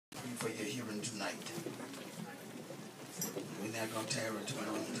tonight. We're not going to tarry too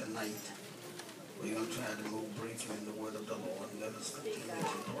long tonight. We're going to try to move briefly in the word of the Lord. Let us continue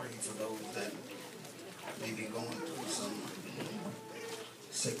to pray for those that may be going through some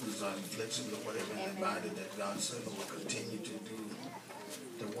sickness or affliction or whatever in the body, that God certainly will continue to do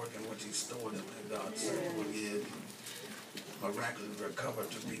the work in which He stored it, that God certainly will give miraculous recovery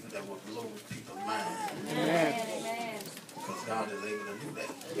to people that will blow people's minds. Because God is able to do that.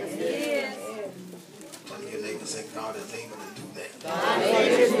 Yes, He is. Tell your neighbor, say, God is able to do that. God is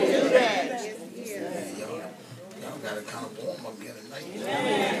able to do that. Yeah, y'all got to kind of warm up here tonight.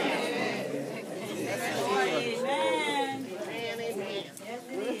 Amen.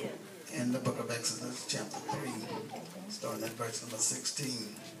 In the book of Exodus, chapter 3, starting at verse number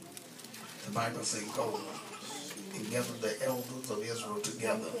 16, the Bible says, go and gather the elders of Israel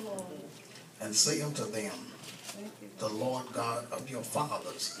together and say unto them, the Lord God of your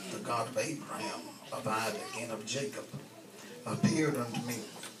fathers, the God of Abraham, of Isaac, and of Jacob, appeared unto me,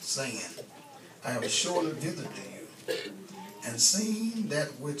 saying, I have surely visited you, and seen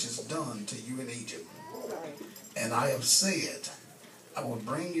that which is done to you in Egypt. And I have said, I will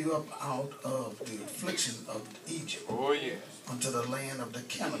bring you up out of the affliction of Egypt unto the land of the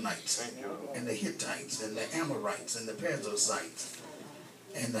Canaanites, and the Hittites, and the Amorites, and the Perizzites,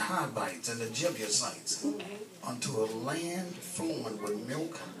 and the Hivites, and the Jebusites, unto a land flowing with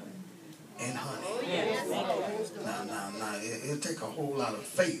milk and honey. Now, it'll take a whole lot of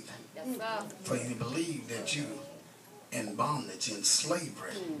faith for you to believe that you in bondage, in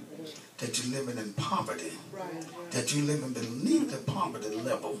slavery, that you're living in poverty, that you're living beneath the poverty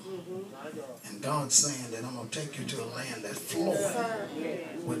level. And God's saying that I'm going to take you to a land that's flowing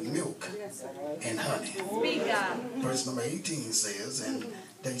with milk and honey. Verse number 18 says, and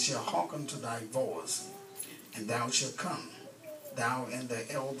they shall hearken to thy voice, and thou shalt come, thou and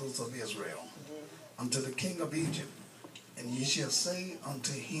the elders of Israel, unto the king of Egypt, and ye shall say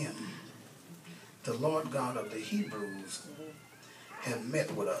unto him, the Lord God of the Hebrews have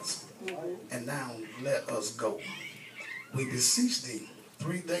met with us, and now let us go. We beseech thee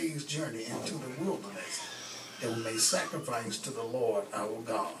 3 days' journey into the wilderness, that we may sacrifice to the Lord our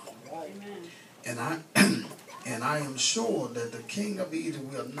God. And I am sure that the king of Egypt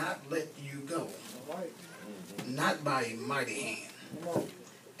will not let you go, not by a mighty hand.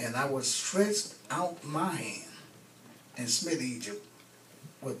 And I will stretch out my hand and smite Egypt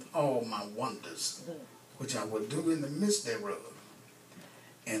with all my wonders, which I will do in the midst thereof.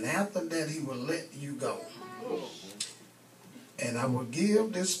 And after that he will let you go. And I will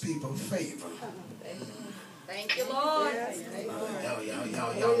give this people favor. Thank you, Lord.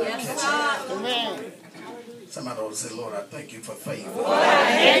 Y'all not catching that. Somebody ought to say, Lord, I thank you for favor. Lord,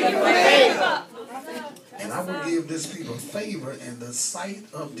 I thank you for favor. And I will give this people favor in the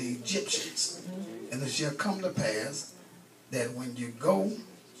sight of the Egyptians. And it shall come to pass that when you go,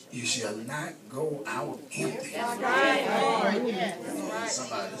 you shall not go out empty.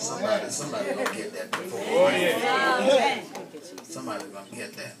 Somebody gonna get that before. Somebody gonna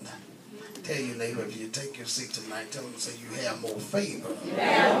get that. Tell your neighbor, if you take your seat tonight, tell them, say you have more favor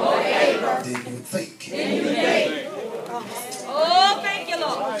than you think. Oh, thank you,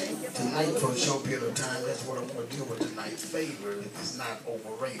 Lord. Tonight, for a short period of time, that's what I'm going to deal with tonight. Favor is not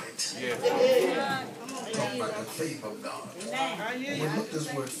overrated. Talking about the favor of God. When we look at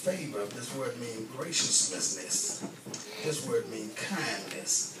this word favor, this word means graciousness. This word means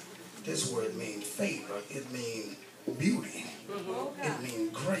kindness. This word means favor. It means beauty. It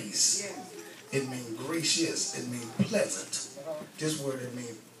means grace. It means gracious. It means pleasant. This word, it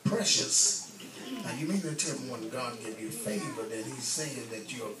means precious. Now, you mean to tell me when God gives you favor that he's saying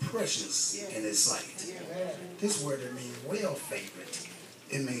that you are precious in his sight. This word, it means well favored.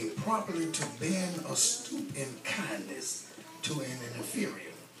 It means properly to bend or stoop in kindness to an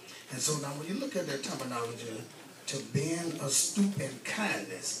inferior. And so now when you look at that terminology, to bend or stoop in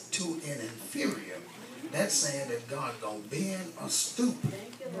kindness to an inferior, that's saying that God gonna bend or stoop.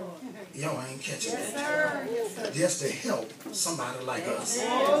 Y'all ain't catching that. Just to help somebody like us.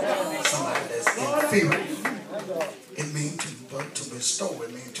 Somebody that's inferior. It means to bestow. It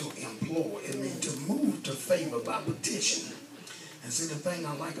means to implore. It means to move to favor by petition. And see, the thing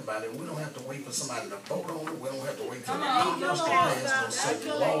I like about it, we don't have to wait for somebody to vote on it. We don't have to wait for the Congress to pass those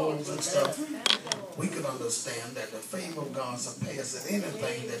certain laws and stuff. We can understand that the favor of God surpasses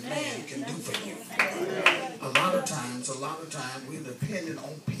anything that man can do for you. A lot of times, we're dependent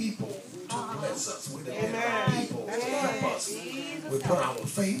on people to bless us. We're dependent on people to help us. We put our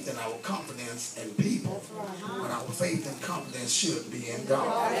faith and our confidence in people. But our faith and confidence should be in God.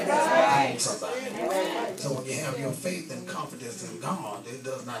 Come on, somebody. So when you have your faith and confidence in God, it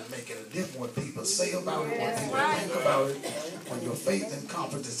does not make any difference what people say about it, what people think about it. When your faith and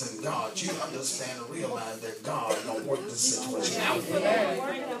confidence in God, you understand and realize that God is going to work the situation out for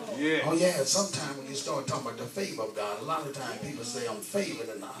you. Yeah. Oh yeah, sometimes when you start talking about the favor of God, a lot of times people say I'm favored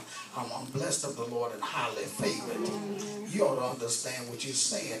and I'm blessed of the Lord and highly favored. You ought to understand what you're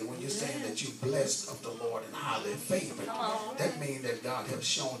saying when you're saying that you're blessed of the Lord and highly favored. That means that God has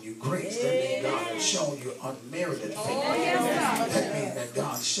shown you grace. That means God has shown you unmerited favor. That means that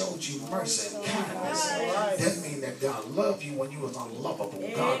God showed you mercy and kindness. That means that God loved you when you was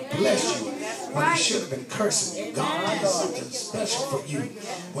unlovable. God blessed you when He should have been cursing you. God did something special for you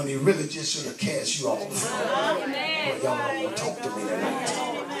when He really just should have cast you off. Well, y'all don't want to talk to me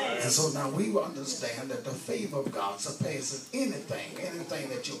tonight. And so now we will understand that the favor of God surpasses anything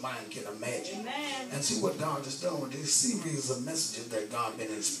that your mind can imagine. And see what God is doing with this series of messages that God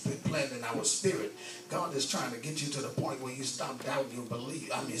has been planting in our spirit. God is trying to get you to the point where you stop doubting your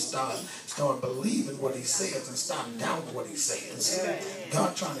belief. Start believing what He says and stop doubting what He says.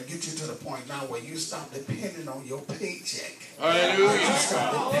 God trying to get you to the point now where you stop depending on your paycheck. That you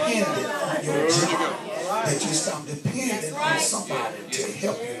stop depending on your job. That you stop depending on somebody to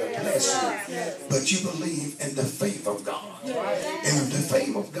help you, to bless you. But you believe in the favor of God. And if the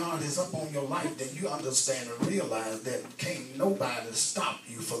favor of God is up on your life, then you understand and realize that can't nobody stop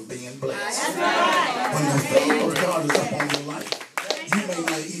you from being blessed. When the favor of God is up on your life, you may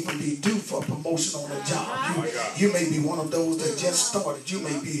not even be due for a promotion on the job. You may be one of those that just started. You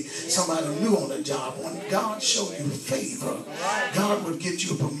may be somebody new on the job. When God showed you favor, God would get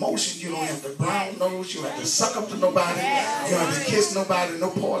you a promotion. You don't have to brown nose. You don't have to suck up to nobody. You don't have to kiss nobody. No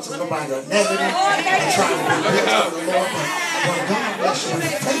parts of nobody are negative. And try to be blessed for the Lord. But when God bless you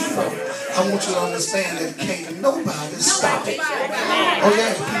with favor, I want you to understand that can't nobody stop it. Oh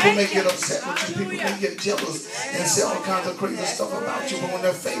yeah, people may get upset with you. People may get jealous and say all kinds of crazy stuff about you. But when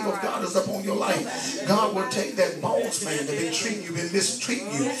the favor of God is upon your life, God will take that boss man that been treating you, been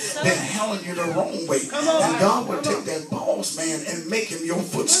mistreating you, been handling you the wrong way. And God will take that boss man and make him your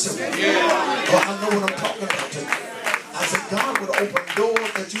footstool. Well, I know what I'm talking about tonight. I said God would open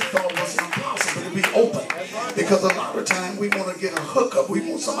doors that you thought was impossible to be open. Because a lot of times we want to get a hookup. We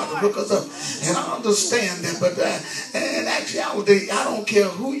want somebody to hook us up. And I understand that. But in actuality, I don't care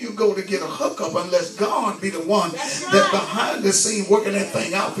who you go to get a hookup unless God be the one that behind the scene working that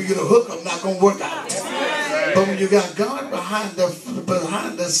thing out for you. The hookup not going to work out. But when you got God behind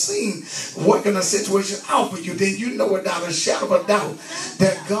the scene working a situation out for you, then you know without a shadow of a doubt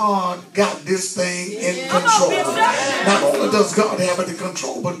that God got this thing in control. Not only does God have it in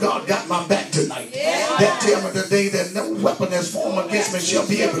control, but God got my back tonight. That tell me today that no weapon that's formed against me shall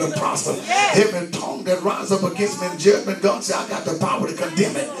be able to prosper. Every tongue that rises up against me in judgment, God said I got the power to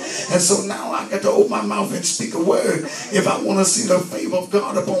condemn it. And so now I got to open my mouth and speak a word. If I want to see the favor of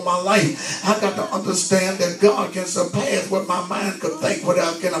God upon my life, I got to understand that God can surpass what my mind could think, what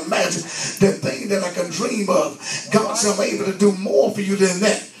I can imagine, the thing that I can dream of. God said I'm able to do more for you than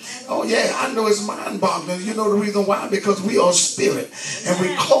that. Oh yeah, I know it's mind-boggling. You know the reason why? Because we are spirit and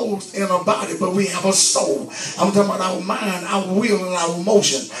we clothed in a body, but we have a soul. I'm talking about our mind, our will, and our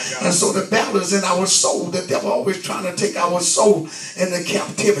emotion. And so the battle is in our soul. The devil always trying to take our soul into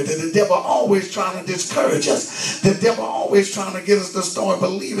captivity. The devil always trying to discourage us. The devil always trying to get us to start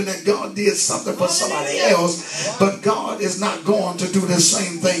believing that God did something for somebody else, but God is not going to do the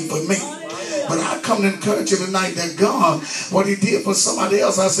same thing for me. But I come to encourage you tonight that God, what He did for somebody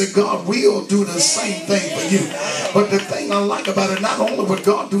else, I said God will do the same thing for you. But the thing I like about it, not only would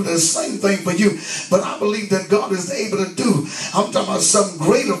God do the same thing for you, but I believe that God is able to do, I'm talking about something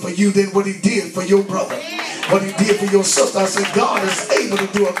greater for you than what He did for your brother, what He did for your sister. I said God is able to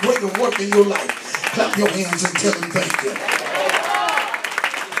do a greater work in your life. Clap your hands and tell Him thank you.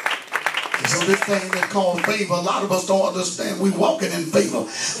 So this thing that called favor, a lot of us don't understand. We walking in favor.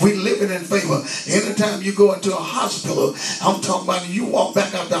 We living in favor. Anytime you go into a hospital, I'm talking about you walk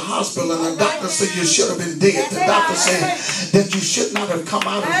back out the hospital and the doctor said you should have been dead. The doctor said that you should not have come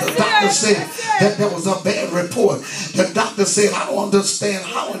out of it. The doctor said that there was a bad report. The doctor said, I don't understand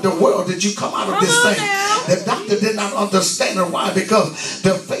how in the world did you come out of this thing. The doctor did not understand it. Why? Because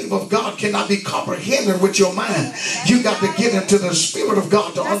the favor of God cannot be comprehended with your mind. You got to get into the Spirit of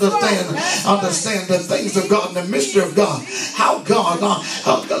God to understand understand the things of God and the mystery of God. How God,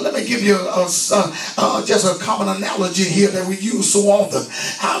 let me give you just a common analogy here that we use so often.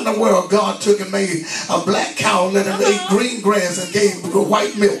 How in the world God took and made a black cow, let him eat green grass and gave him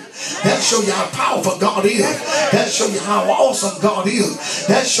white milk. That show you how powerful God is. That show you how awesome God is.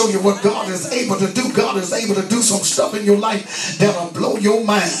 That show you what God is able to do. God is able to do some stuff in your life that'll blow your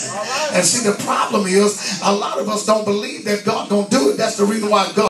mind. And see, the problem is a lot of us don't believe that God gonna do it. That's the reason why God